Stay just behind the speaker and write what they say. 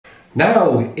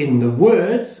Now, in the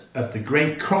words of the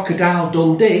great Crocodile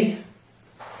Dundee,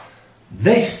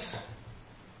 this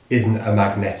isn't a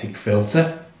magnetic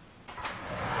filter.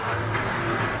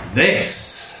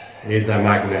 This is a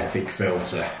magnetic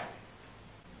filter.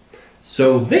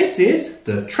 So this is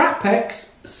the Trappex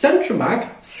Centramag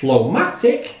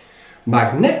Flowmatic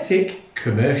Magnetic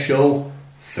Commercial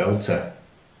Filter.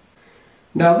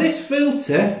 Now this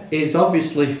filter is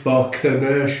obviously for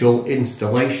commercial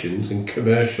installations and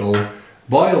commercial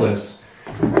boilers,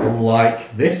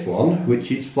 unlike this one which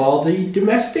is for the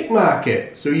domestic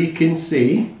market. So you can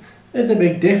see there's a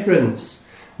big difference.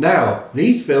 Now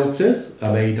these filters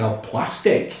are made of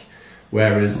plastic,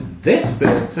 whereas this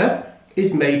filter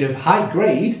is made of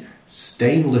high-grade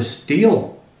stainless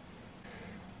steel.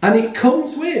 And it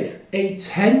comes with a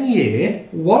 10-year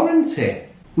warranty.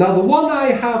 Now the one I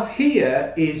have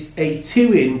here is a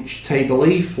 2-inch table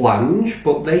E flange,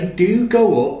 but they do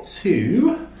go up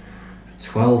to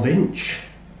 12-inch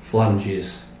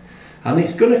flanges. And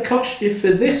it's going to cost you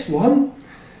for this one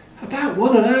about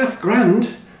 £1.5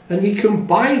 grand, and you can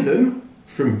buy them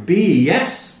from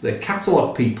BES, the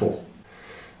catalogue people.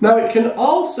 Now it can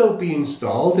also be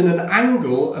installed in an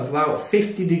angle of about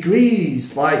 50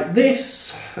 degrees like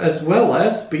this, as well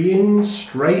as being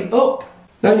straight up.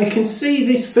 Now you can see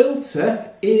this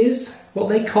filter is what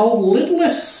they call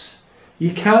lidless.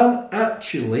 You can't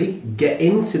actually get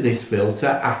into this filter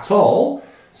at all,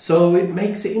 so it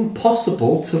makes it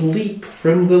impossible to leak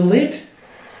from the lid.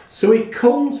 So it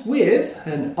comes with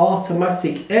an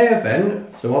automatic air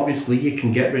vent, so obviously you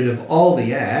can get rid of all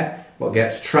the air what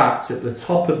gets trapped at the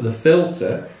top of the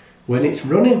filter when it's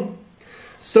running.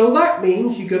 So that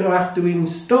means you're going to have to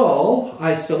install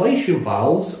isolation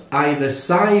valves either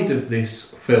side of this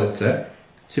filter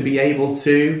to be able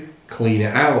to clean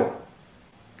it out.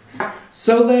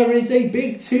 So there is a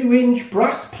big 2-inch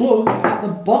brass plug at the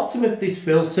bottom of this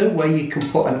filter where you can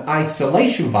put an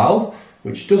isolation valve,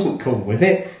 which doesn't come with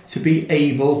it, to be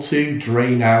able to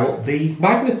drain out the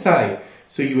magnetite.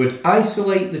 So you would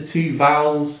isolate the two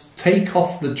valves, take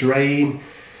off the drain,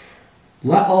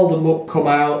 let all the muck come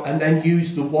out, and then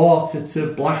use the water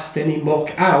to blast any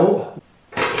muck out.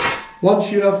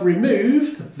 Once you have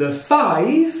removed the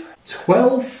 5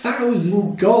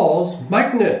 12,000 gauze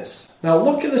magnets. Now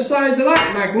look at the size of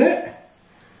that magnet.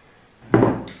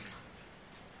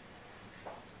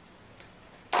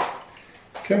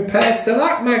 Compared to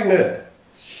that magnet.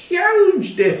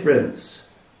 Huge difference.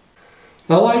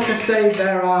 Now like I say,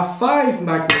 there are 5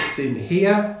 magnets in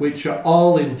here which are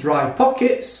all in dry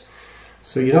pockets,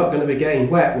 so you're not going to be getting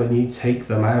wet when you take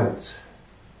them out.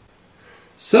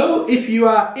 So if you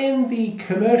are in the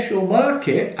commercial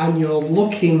market and you're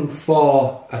looking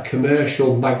for a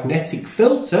commercial magnetic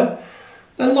filter,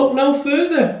 then look no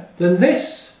further than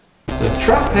this, the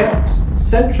Trappex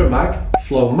Centramag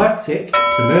Flowmatic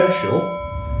Commercial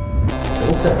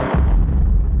Filter.